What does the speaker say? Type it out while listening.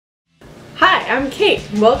I'm Kate.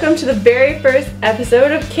 Welcome to the very first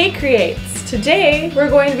episode of Kate Creates. Today we're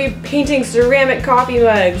going to be painting ceramic coffee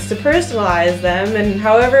mugs to personalize them and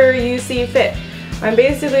however you see fit. I'm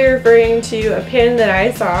basically referring to a pin that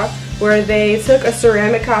I saw where they took a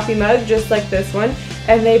ceramic coffee mug just like this one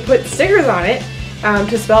and they put stickers on it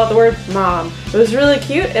to spell out the word mom. It was really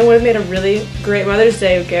cute and would have made a really great Mother's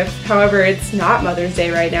Day gift. However, it's not Mother's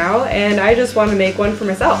Day right now and I just want to make one for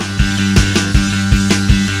myself.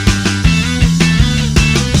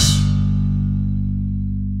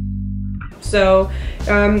 So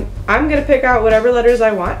I'm going to pick out whatever letters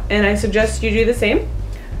I want, and I suggest you do the same.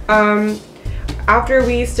 After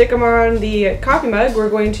we stick them on the coffee mug, we're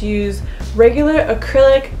going to use regular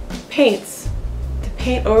acrylic paints to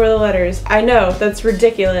paint over the letters. I know, that's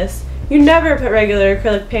ridiculous. You never put regular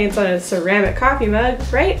acrylic paints on a ceramic coffee mug,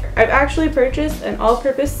 right? I've actually purchased an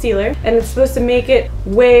all-purpose sealer, and it's supposed to make it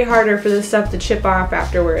way harder for the stuff to chip off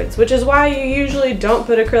afterwards, which is why you usually don't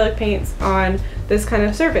put acrylic paints on this kind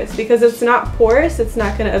of surface, because it's not porous. It's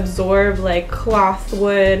not going to absorb like cloth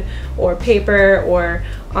wood or paper or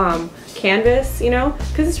canvas, you know,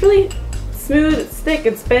 because it's really smooth, it's thick,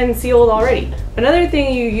 it's been sealed already. Another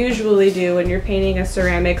thing you usually do when you're painting a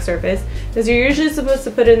ceramic surface is you're usually supposed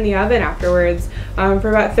to put it in the oven afterwards for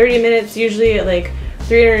about 30 minutes, usually at like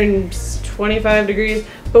 325 degrees,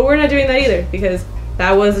 but we're not doing that either because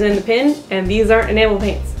that wasn't in the pin and these aren't enamel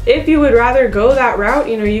paints. If you would rather go that route,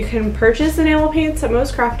 you know, you can purchase enamel paints at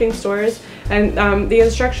most crafting stores, and the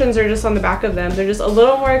instructions are just on the back of them. They're just a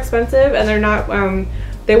little more expensive and they're not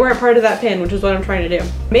they weren't part of that pin, which is what I'm trying to do.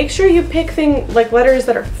 Make sure you pick things like letters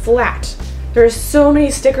that are flat. There are so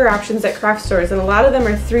many sticker options at craft stores and a lot of them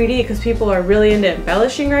are 3D because people are really into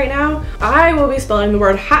embellishing right now. I will be spelling the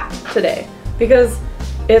word hot today because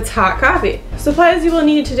it's hot coffee. Supplies you will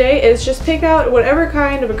need today is just pick out whatever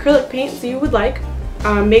kind of acrylic paints you would like.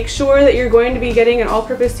 Make sure that you're going to be getting an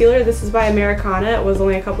all-purpose sealer. This is by Americana. It was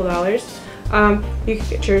only a couple dollars. You can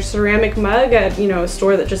get your ceramic mug at, you know, a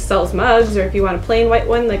store that just sells mugs, or if you want a plain white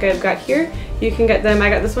one like I've got here, you can get them. I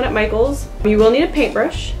got this one at Michael's. You will need a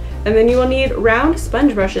paintbrush, and then you will need round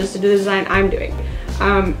sponge brushes to do the design I'm doing.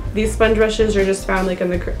 These sponge brushes are just found like in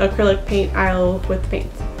the acrylic paint aisle with the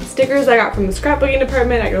paints. Stickers I got from the scrapbooking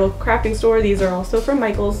department at your local crafting store. These are also from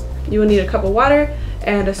Michael's. You will need a cup of water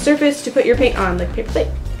and a surface to put your paint on, like paper plate.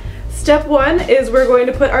 Step one is we're going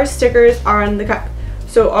to put our stickers on the cup.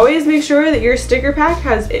 So always make sure that your sticker pack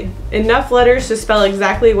has enough letters to spell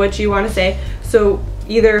exactly what you want to say. So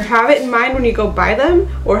either have it in mind when you go buy them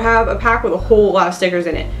or have a pack with a whole lot of stickers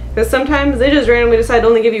in it. Because sometimes they just randomly decide to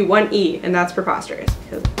only give you one E, and that's preposterous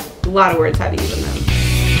because a lot of words have E's in them.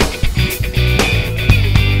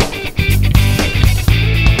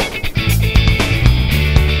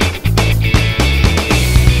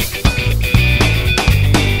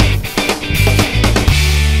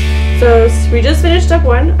 So we just finished step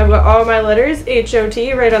one. I've got all my letters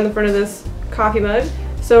H-O-T right on the front of this coffee mug.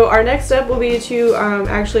 So our next step will be to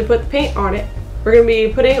actually put the paint on it. We're going to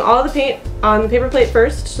be putting all the paint on the paper plate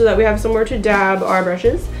first so that we have somewhere to dab our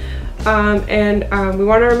brushes. We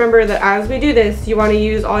want to remember that as we do this, you want to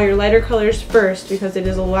use all your lighter colors first because it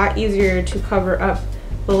is a lot easier to cover up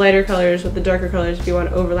the lighter colors with the darker colors if you want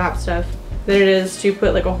to overlap stuff than it is to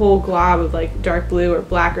put like a whole glob of like dark blue or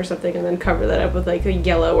black or something and then cover that up with like a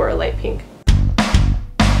yellow or a light pink.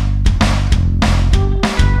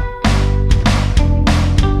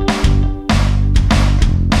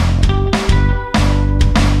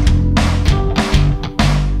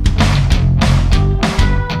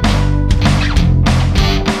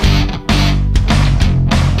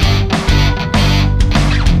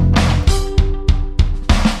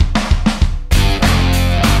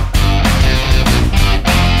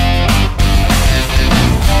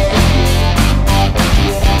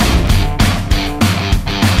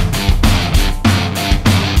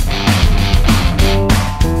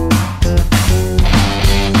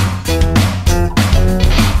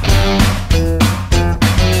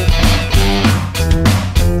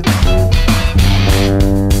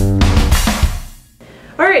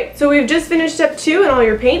 So we've just finished step two and all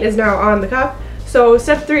your paint is now on the cup. So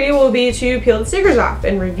step three will be to peel the stickers off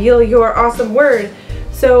and reveal your awesome word.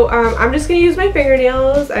 So I'm just going to use my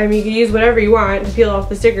fingernails. I mean, you can use whatever you want to peel off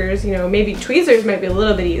the stickers. You know, maybe tweezers might be a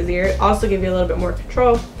little bit easier. Also give you a little bit more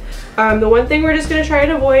control. The one thing we're just going to try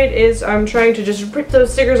to avoid is trying to just rip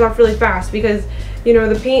those stickers off really fast because, you know,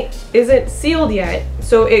 the paint isn't sealed yet,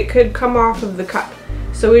 so it could come off of the cup.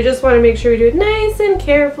 So we just want to make sure we do it nice and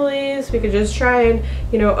carefully so we could just try and,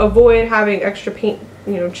 you know, avoid having extra paint,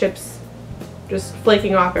 you know, chips just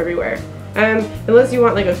flaking off everywhere. Unless you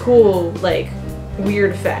want like a cool, like,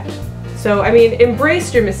 weird effect. So, I mean,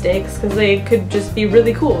 embrace your mistakes because they could just be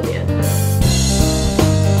really cool in the end.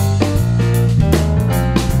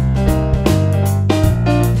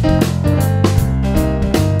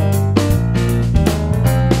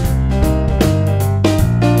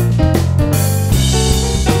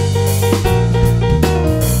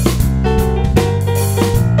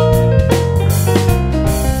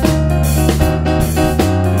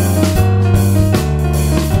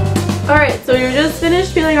 Alright, so we just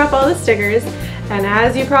finished peeling off all the stickers, and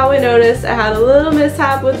as you probably noticed, I had a little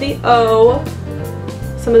mishap with the O.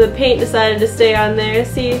 Some of the paint decided to stay on there.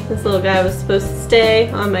 See, this little guy was supposed to stay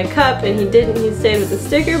on my cup, and he didn't. He stayed with the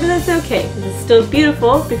sticker, but that's okay, because it's still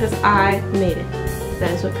beautiful because I made it.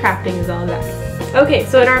 That is what crafting is all about. Okay,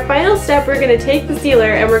 so in our final step, we're going to take the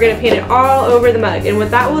sealer and we're going to paint it all over the mug, and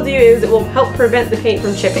what that will do is it will help prevent the paint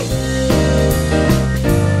from chipping.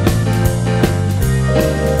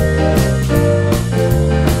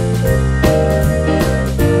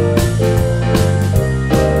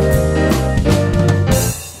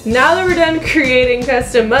 Now that we're done creating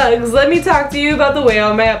custom mugs, let me talk to you about the way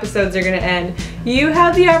all my episodes are going to end. You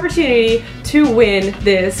have the opportunity to win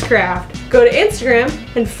this craft. Go to Instagram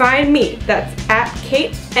and find me. That's at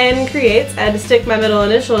Kate N Creates. I had to stick my middle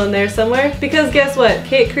initial in there somewhere because guess what?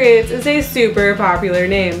 Kate Creates is a super popular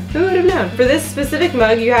name. Who would have known? For this specific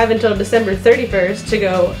mug, you have until December 31st to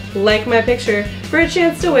go like my picture for a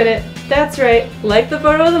chance to win it. That's right, like the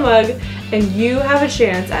photo of the mug, and you have a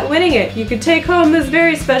chance at winning it. You could take home this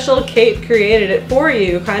very special Kate created it for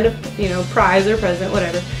you, kind of, you know, prize or present,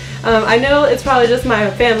 whatever. I know it's probably just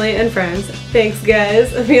my family and friends. Thanks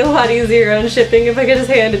guys, it'd be a lot easier on shipping if I could just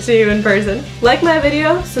hand it to you in person. Like my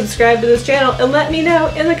video, subscribe to this channel, and let me know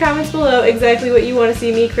in the comments below exactly what you want to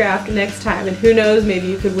see me craft next time, and who knows, maybe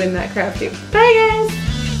you could win that craft too. Bye guys!